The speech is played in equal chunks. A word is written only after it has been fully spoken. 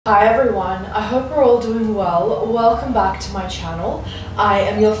Hi everyone, I hope we're all doing well. Welcome back to my channel. I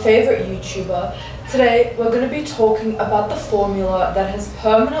am your favorite YouTuber. Today we're going to be talking about the formula that has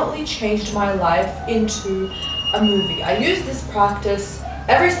permanently changed my life into a movie. I use this practice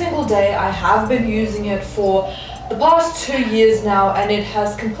every single day. I have been using it for the past 2 years now, and it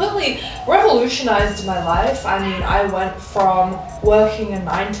has completely revolutionized my life. I mean, I went from working a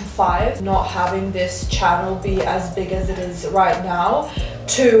 9 to 5, not having this channel be as big as it is right now,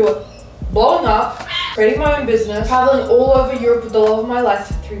 to blowing up, creating my own business, traveling all over Europe with the love of my life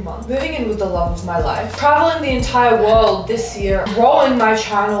for 3 months, moving in with the love of my life, traveling the entire world this year, growing my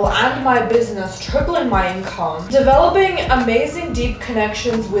channel and my business, tripling my income, developing amazing deep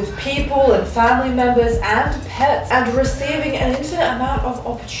connections with people and family members and pets, and receiving an infinite amount of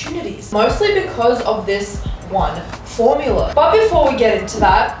opportunities, mostly because of this one formula. But before we get into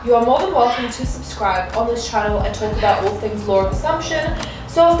that, you are more than welcome to subscribe on this channel and talk about all things law of assumption.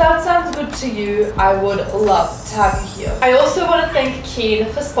 So if that sounds good to you, I would love to have you here. I also want to thank Keen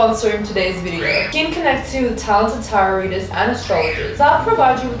for sponsoring today's video. Keen connects you with talented tarot readers and astrologers that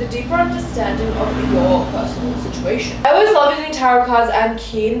provide you with a deeper understanding of your personal situation. I always love using tarot cards and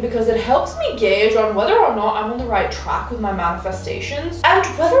Keen because it helps me gauge on whether or not I'm on the right track with my manifestations and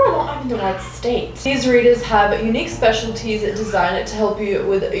whether or not I'm in the right state. These readers have unique specialties designed to help you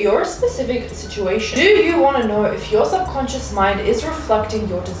with your specific situation. Do you want to know if your subconscious mind is reflecting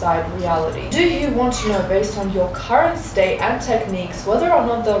your desired reality? Do you want to know, based on your current state and techniques, whether or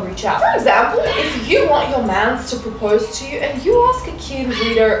not they'll reach out? For example, if you want your mans to propose to you and you ask a Keen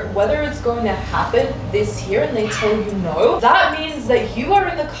reader whether it's going to happen this year and they tell you no, that means that you are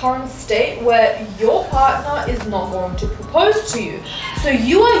in the current state where your partner is not going to propose to you. So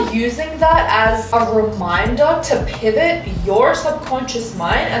you are using that as a reminder to pivot your subconscious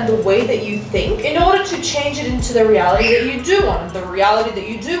mind and the way that you think in order to change it into the reality that you do want. The reality that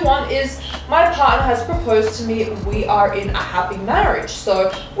you do want is, my partner has proposed to me, we are in a happy marriage.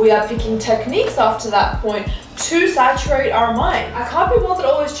 So we are picking techniques after that point to saturate our mind. I can't be bothered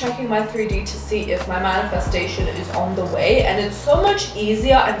always checking my 3D to see if my manifestation is on the way, and it's so much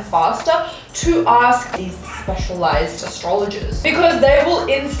easier and faster to ask these specialized astrologers because they will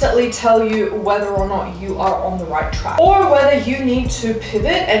instantly tell you whether or not you are on the right track or whether you need to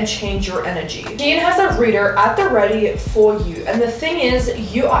pivot and change your energy. Keen has a reader at the ready for you, and the thing is,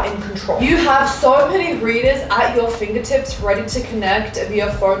 you are in control. You have so many readers at your fingertips ready to connect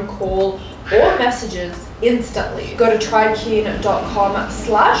via phone call or messages instantly. Go to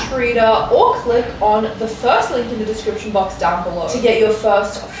trykeen.com/Rita or click on the first link in the description box down below to get your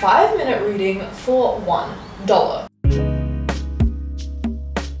first 5-minute reading for $1.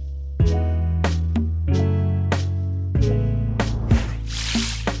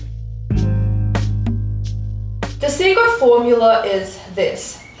 The secret formula is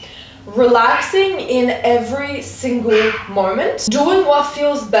this: relaxing in every single moment, doing what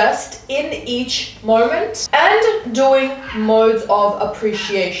feels best in each moment, and doing modes of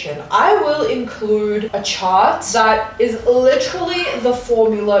appreciation. I will include a chart that is literally the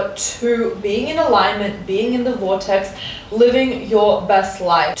formula to being in alignment, being in the vortex, living your best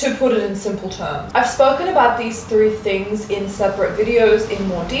life, to put it in simple terms. I've spoken about these 3 things in separate videos in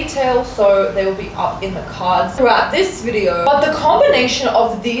more detail, so they will be up in the cards throughout this video. But the combination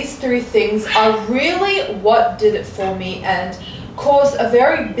of these 3 things are really what did it for me and caused a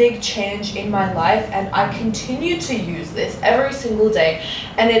very big change in my life, and I continue to use this every single day,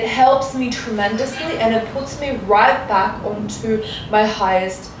 and it helps me tremendously, and it puts me right back onto my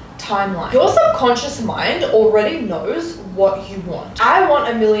highest timeline. Your subconscious mind already knows what you want. I want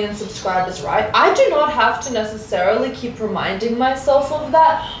 1 million subscribers, right? I do not have to necessarily keep reminding myself of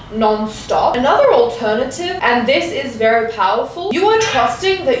that non-stop. Another alternative, and this is very powerful, you are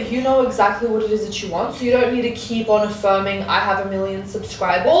trusting that you know exactly what it is that you want, so you don't need to keep on affirming I have 1 million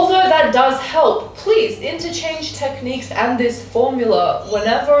subscribers. Although that does help, please interchange techniques and this formula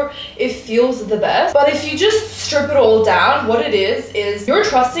whenever it feels the best. But if you just strip it all down, what it is you're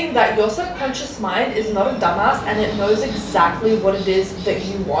trusting that your subconscious mind is not a dumbass and it knows exactly what it is that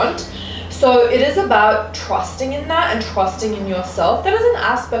you want. So it is about trusting in that and trusting in yourself. That is an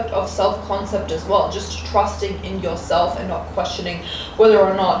aspect of self-concept as well, just trusting in yourself and not questioning whether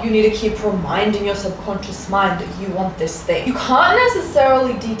or not you need to keep reminding your subconscious mind that you want this thing. You can't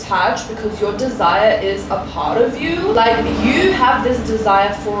necessarily detach because your desire is a part of you. Like, you have this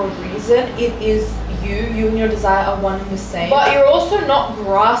desire for a reason. It is you and your desire are one and the same, but you're also not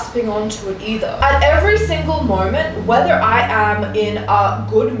grasping onto it either. At every single moment, whether I am in a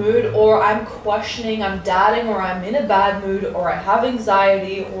good mood or I'm questioning, I'm doubting, or I'm in a bad mood, or I have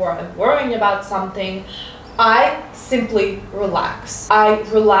anxiety, or I'm worrying about something, I simply relax. I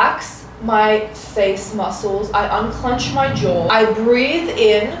relax my face muscles. I unclench my jaw. I breathe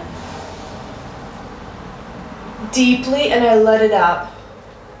in deeply and I let it out.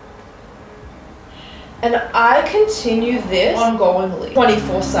 And I continue this ongoingly,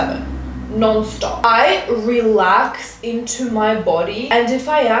 24/7. Non-stop. I relax into my body, and if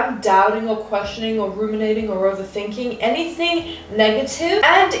I am doubting or questioning or ruminating or overthinking anything negative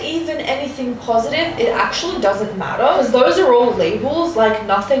and even anything positive, it actually doesn't matter, because those are all labels. Like,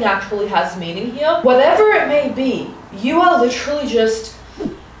 nothing actually has meaning here. Whatever it may be, you are literally just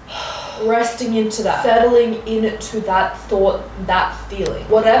resting into that, settling into that thought, that feeling,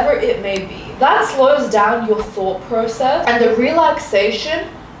 whatever it may be. That slows down your thought process, and the relaxation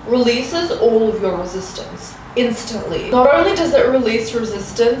releases all of your resistance instantly. Not only does it release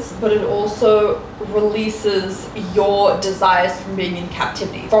resistance, but it also releases your desires from being in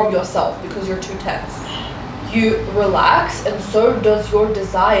captivity from yourself, because you're too tense. You relax, and so does your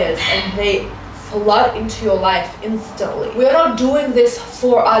desires, and they flood into your life instantly. We're not doing this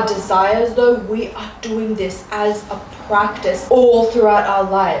for our desires though, we are doing this as a practice all throughout our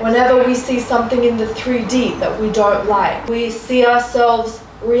life. Whenever we see something in the 3D that we don't like, we see ourselves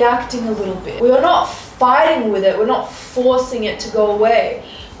reacting a little bit. We are not fighting with it, we're not forcing it to go away.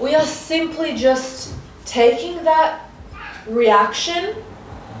 We are simply just taking that reaction,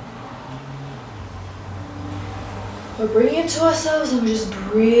 we're bringing it to ourselves and we're just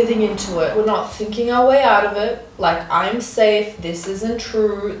breathing into it. We're not thinking our way out of it, like, I'm safe, this isn't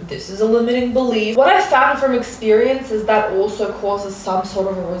true, this is a limiting belief. What I found from experience is that also causes some sort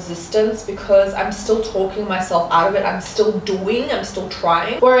of a resistance, because I'm still talking myself out of it, I'm still doing, I'm still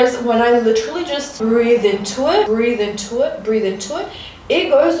trying. Whereas when I literally just breathe into it, breathe into it, breathe into it, it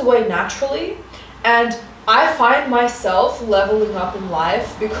goes away naturally. And I find myself leveling up in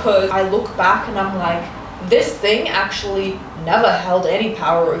life, because I look back and I'm like, this thing actually never held any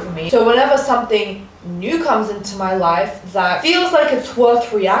power over me. So whenever something new comes into my life that feels like it's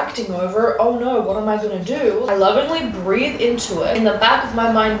worth reacting over, oh no, what am I gonna do? I lovingly breathe into it, in the back of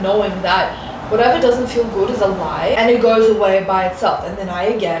my mind knowing that whatever doesn't feel good is a lie, and it goes away by itself. And then I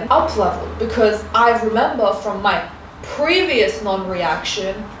again up level, because I remember from my previous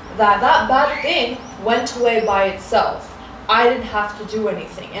non-reaction that that bad thing went away by itself. I didn't have to do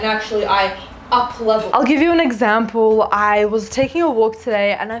anything, and actually I up level. I'll give you an example. I was taking a walk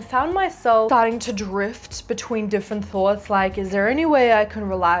today and I found myself starting to drift between different thoughts, like, is there any way I can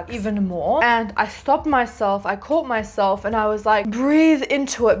relax even more? And I stopped myself, I caught myself, and I was like, breathe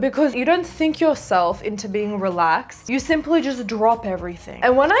into it, because you don't think yourself into being relaxed, you simply just drop everything.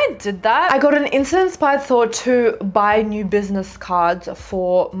 And when I did that, I got an instant inspired thought to buy new business cards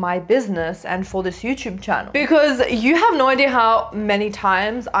for my business and for this YouTube channel, because you have no idea how many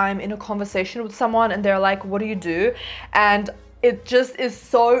times I'm in a conversation with someone and they're like, what do you do? And it just is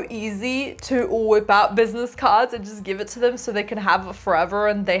so easy to whip out business cards and just give it to them so they can have it forever,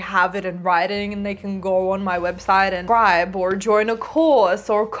 and they have it in writing and they can go on my website and subscribe or join a course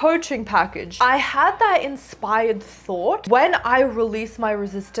or a coaching package. I had that inspired thought when I released my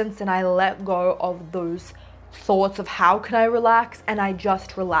resistance and I let go of those thoughts of how can I relax, and I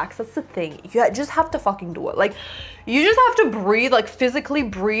just relax. That's the thing, you just have to fucking do it. Like, you just have to breathe, like physically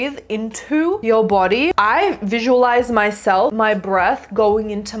breathe into your body. I visualize myself, my breath going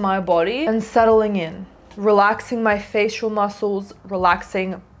into my body and settling in, relaxing my facial muscles,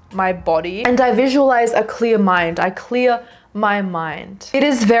 relaxing my body, and I visualize a clear mind. I clear my mind. It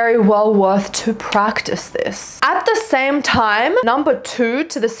is very well worth to practice this. At the same time, number 2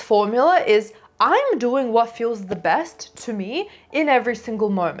 to this formula is I'm doing what feels the best to me in every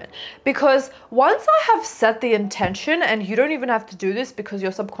single moment. Because once I have set the intention, and you don't even have to do this because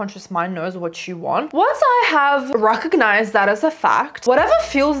your subconscious mind knows what you want. Once I have recognized that as a fact, whatever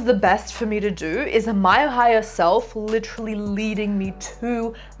feels the best for me to do is my higher self literally leading me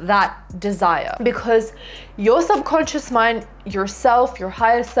to that desire. Because your subconscious mind, yourself, your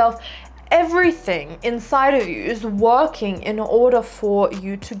higher self, everything inside of you is working in order for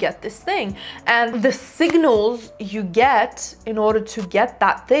you to get this thing. And the signals you get in order to get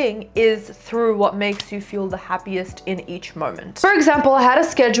that thing is through what makes you feel the happiest in each moment. For example, I had a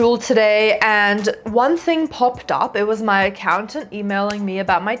schedule today and one thing popped up. It was my accountant emailing me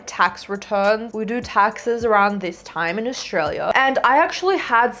about my tax returns. We do taxes around this time in Australia. And I actually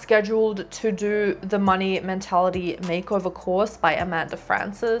had scheduled to do the Money Mentality Makeover course by Amanda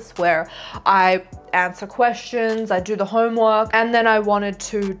Francis, where I answer questions, I do the homework, and then I wanted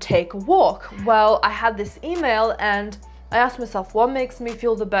to take a walk. Well, I had this email and I asked myself, what makes me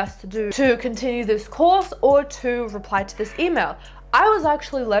feel the best to do? To continue this course or to reply to this email? I was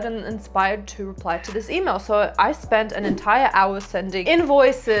actually led and inspired to reply to this email. So I spent an entire hour sending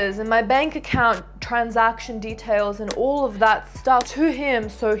invoices and my bank account transaction details and all of that stuff to him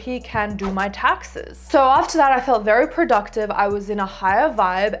so he can do my taxes. So after that, I felt very productive. I was in a higher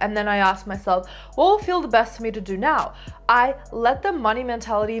vibe, and then I asked myself, what will feel the best for me to do now? I let the money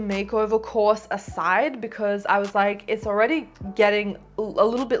mentality makeover course aside because I was like, it's already getting a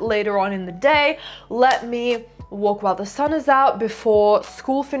little bit later on in the day. Let me walk while the sun is out before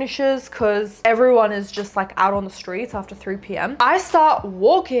school finishes, because everyone is just like out on the streets after 3 p.m. I start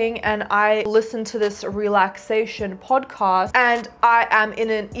walking and I listen to this relaxation podcast and I am in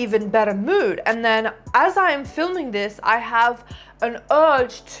an even better mood. And then as I am filming this, I have an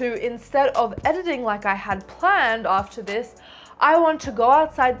urge to, instead of editing like I had planned after this, I want to go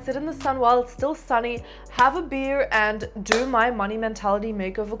outside, sit in the sun while it's still sunny, have a beer, and do my money mentality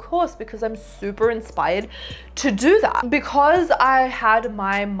makeover course because I'm super inspired to do that. Because I had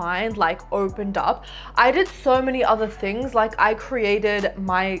my mind like opened up, I did so many other things. Like I created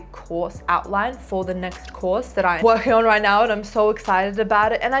my course outline for the next course that I'm working on right now, and I'm so excited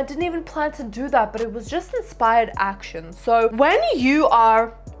about it. And I didn't even plan to do that, but it was just inspired action. So when you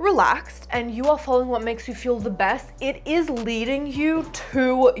are relaxed and you are following what makes you feel the best, it is leading you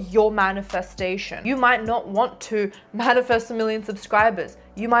to your manifestation. You might not want to manifest 1 million subscribers.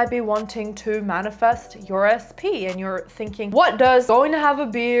 You might be wanting to manifest your SP, and you're thinking, what does going to have a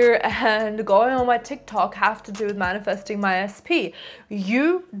beer and going on my TikTok have to do with manifesting my SP?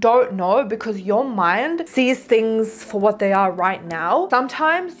 You don't know, because your mind sees things for what they are right now.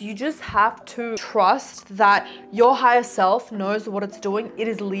 Sometimes you just have to trust that your higher self knows what it's doing. It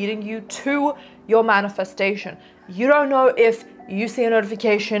is leading you to your manifestation. You don't know if you see a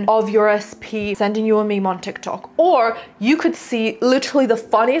notification of your SP sending you a meme on TikTok, or you could see literally the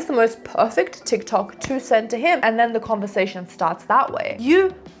funniest, the most perfect TikTok to send to him, and then the conversation starts that way.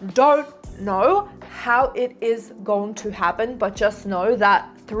 You don't know how it is going to happen, but just know that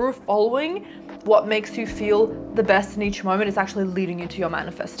through following what makes you feel the best in each moment is actually leading you to your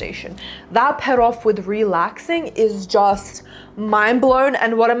manifestation. That paired off with relaxing is just mind blown.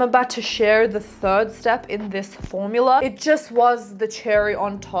 And what I'm about to share, the third step in this formula, it just was the cherry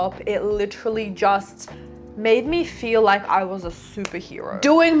on top. It literally just made me feel like I was a superhero.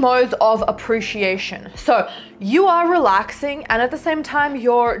 Doing modes of appreciation. So you are relaxing, and at the same time,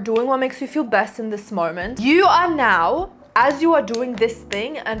 you're doing what makes you feel best in this moment. You are now, as you are doing this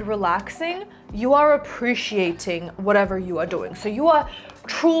thing and relaxing, you are appreciating whatever you are doing. So you are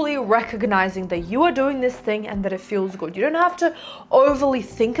truly recognizing that you are doing this thing and that it feels good. You don't have to overly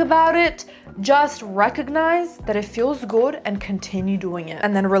think about it. Just recognize that it feels good and continue doing it,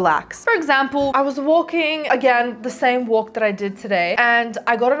 and then relax. For example, I was walking, again, the same walk that I did today, and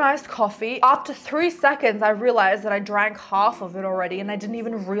I got an iced coffee. After 3 seconds, I realized that I drank half of it already, and I didn't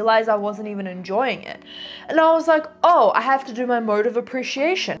even realize I wasn't even enjoying it. And I was like, oh, I have to do my mode of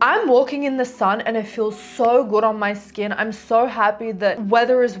appreciation. I'm walking in the sun and it feels so good on my skin. I'm so happy that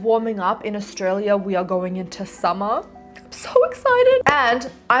weather is warming up in Australia. We are going into summer. So excited. And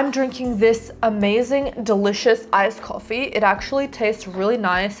I'm drinking this amazing, delicious iced coffee. It actually tastes really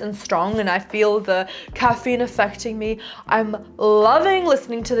nice and strong, and I feel the caffeine affecting me. I'm loving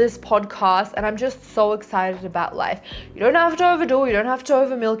listening to this podcast, and I'm just so excited about life. You don't have to overdo it, you don't have to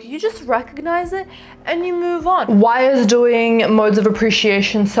overmilk it, you just recognize it and you move on. Why is doing modes of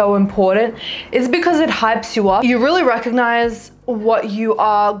appreciation so important? It's because it hypes you up. You really recognize what you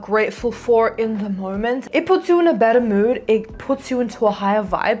are grateful for in the moment. It puts you in a better mood. It puts you into a higher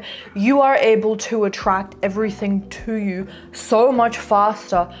vibe. You are able to attract everything to you so much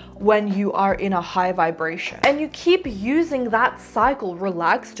faster when you are in a high vibration. And you keep using that cycle.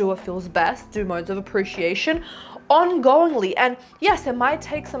 Relax, do what feels best, do modes of appreciation ongoingly. And yes, it might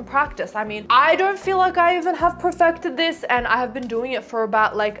take some practice. I mean, I don't feel like I even have perfected this, and I have been doing it for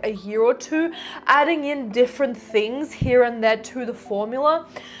about like a year or two, adding in different things here and there to the formula.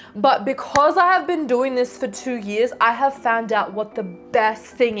 But because I have been doing this for 2 years, I have found out what the best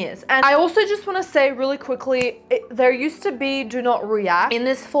thing is. And I also just want to say really quickly, there used to be do not react in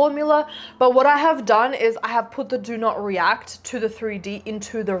this formula, but what I have done is I have put the do not react to the 3D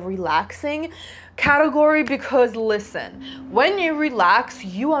into the relaxing category, because listen, when you relax,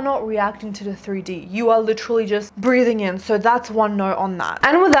 you are not reacting to the 3D. You are literally just breathing in. So that's one note on that.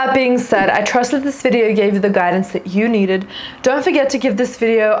 And with that being said, I trust that this video gave you the guidance that you needed. Don't forget to give this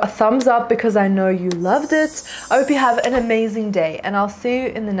video a thumbs up because I know you loved it. I hope you have an amazing day, and I'll see you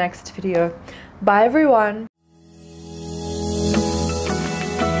in the next video. Bye everyone.